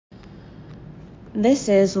This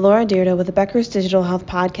is Laura Dyrda with the Becker's Digital Health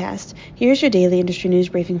Podcast. Here's your daily industry news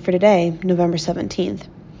briefing for today, November 17th.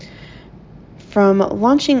 From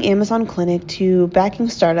launching Amazon Clinic to backing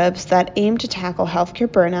startups that aim to tackle healthcare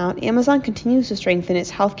burnout, Amazon continues to strengthen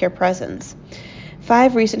its healthcare presence.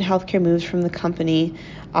 5 recent healthcare moves from the company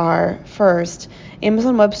are: first,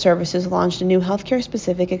 Amazon Web Services launched a new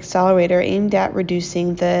healthcare-specific accelerator aimed at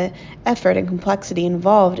reducing the effort and complexity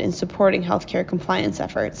involved in supporting healthcare compliance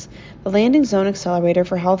efforts. The Landing Zone Accelerator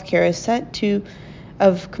for Healthcare is set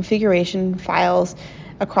of configuration files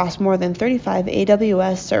across more than 35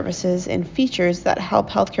 AWS services and features that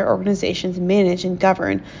help healthcare organizations manage and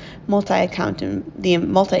govern the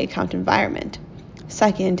multi-account environment.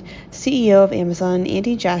 Second, CEO of Amazon,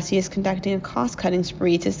 Andy Jassy, is conducting a cost-cutting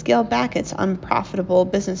spree to scale back its unprofitable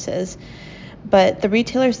businesses, but the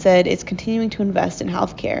retailer said it's continuing to invest in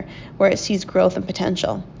healthcare, where it sees growth and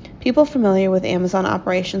potential. People familiar with Amazon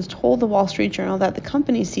operations told the Wall Street Journal that the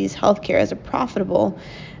company sees healthcare as a profitable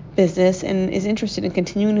business and is interested in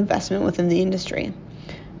continuing investment within the industry.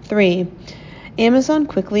 3. Amazon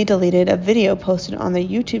quickly deleted a video posted on their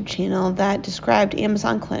YouTube channel that described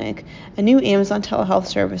Amazon Clinic, a new Amazon telehealth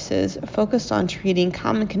services focused on treating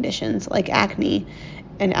common conditions like acne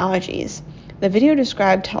and allergies. The video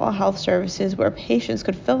described telehealth services where patients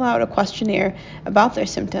could fill out a questionnaire about their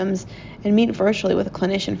symptoms and meet virtually with a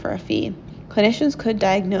clinician for a fee. Clinicians could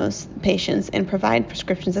diagnose patients and provide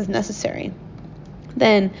prescriptions as necessary.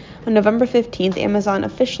 Then, on November 15th, Amazon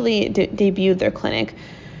officially debuted their clinic,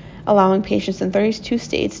 allowing patients in 32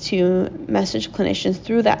 states to message clinicians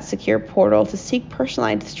through that secure portal to seek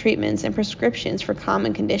personalized treatments and prescriptions for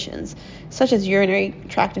common conditions, such as urinary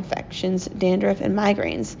tract infections, dandruff, and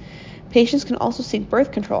migraines. Patients can also seek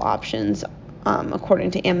birth control options,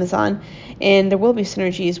 according to Amazon, and there will be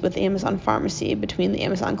synergies with Amazon Pharmacy between the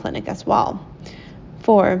Amazon Clinic as well.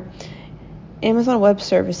 4. Amazon Web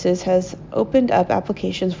Services has opened up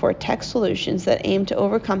applications for tech solutions that aim to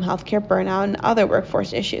overcome healthcare burnout and other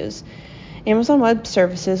workforce issues. Amazon Web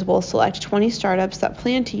Services will select 20 startups that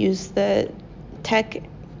plan to use the tech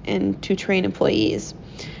and to train employees,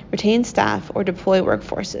 retain staff, or deploy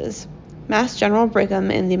workforces. Mass General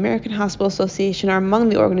Brigham and the American Hospital Association are among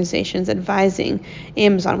the organizations advising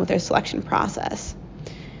Amazon with their selection process.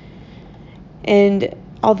 And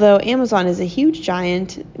although Amazon is a huge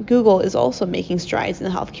giant, Google is also making strides in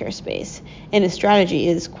the healthcare space, and its strategy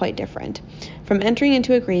is quite different. From entering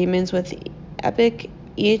into agreements with Epic,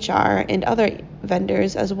 EHR, and other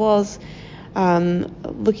vendors, as well as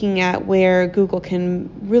looking at where Google can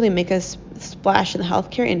really make a splash in the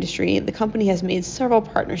healthcare industry, the company has made several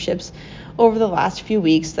partnerships over the last few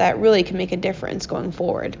weeks that really can make a difference going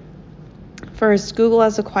forward. First, Google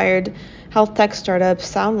has acquired health tech startup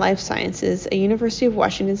Sound Life Sciences, a University of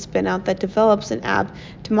Washington spinout that develops an app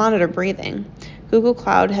to monitor breathing. Google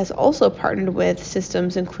Cloud has also partnered with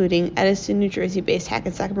systems including Edison, New Jersey-based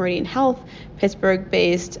Hackensack Meridian Health,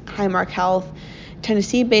 Pittsburgh-based Highmark Health,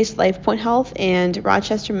 Tennessee-based LifePoint Health, and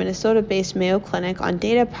Rochester, Minnesota-based Mayo Clinic on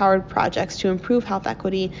data-powered projects to improve health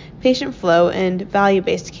equity, patient flow, and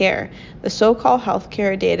value-based care. The so-called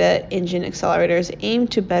healthcare data engine accelerators aim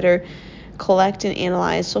to better collect and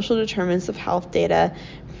analyze social determinants of health data,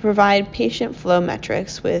 provide patient flow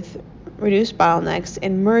metrics with reduced bottlenecks,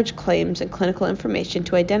 and merge claims and clinical information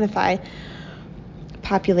to identify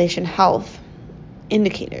population health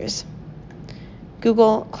indicators.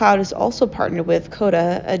 Google Cloud has also partnered with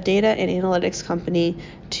Coda, a data and analytics company,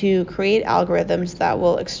 to create algorithms that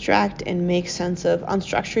will extract and make sense of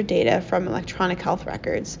unstructured data from electronic health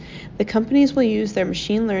records. The companies will use their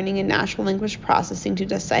machine learning and natural language processing to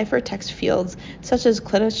decipher text fields such as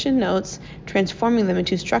clinician notes, transforming them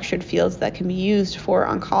into structured fields that can be used for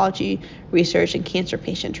oncology research and cancer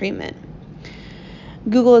patient treatment.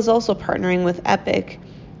 Google is also partnering with Epic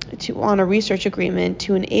on a research agreement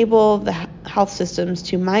to enable the health systems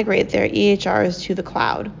to migrate their EHRs to the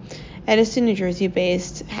cloud. Edison, New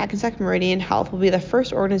Jersey-based Hackensack Meridian Health will be the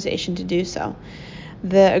first organization to do so.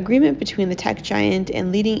 The agreement between the tech giant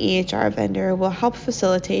and leading EHR vendor will help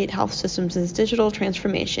facilitate health systems' digital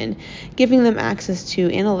transformation, giving them access to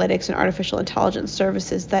analytics and artificial intelligence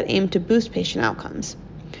services that aim to boost patient outcomes.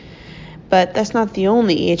 But that's not the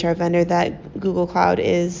only EHR vendor that Google Cloud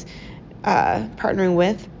is partnering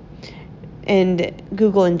with, and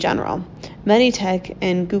Google in general. Meditech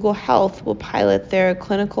and Google Health will pilot their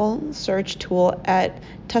clinical search tool at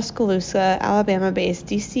Tuscaloosa, Alabama-based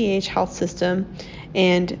DCH Health System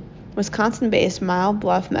and Wisconsin-based Mile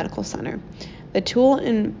Bluff Medical Center. The tool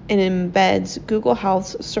embeds Google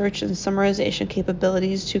Health's search and summarization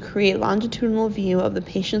capabilities to create longitudinal view of the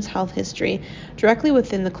patient's health history directly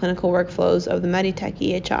within the clinical workflows of the Meditech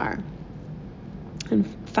EHR. And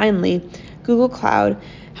finally, Google Cloud,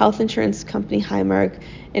 health insurance company Highmark,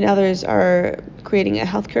 and others are creating a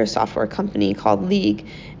healthcare software company called League,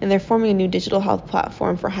 and they're forming a new digital health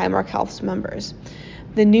platform for Highmark Health's members.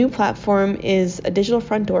 The new platform is a digital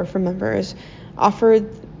front door for members offered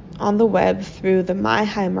on the web through the My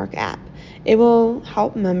Highmark app. It will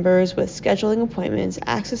help members with scheduling appointments,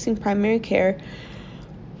 accessing primary care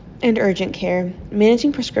and urgent care,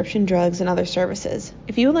 managing prescription drugs, and other services.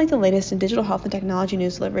 If you would like the latest in digital health and technology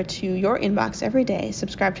news delivered to your inbox every day,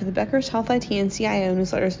 subscribe to the Becker's Health IT and CIO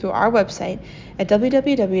newsletters through our website at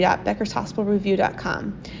www.beckershospitalreview.com.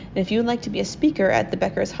 And if you would like to be a speaker at the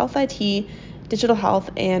Becker's Health IT, Digital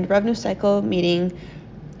Health, and Revenue Cycle meeting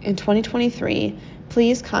in 2023,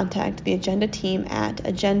 please contact the Agenda team at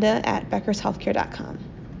agenda@beckershealthcare.com.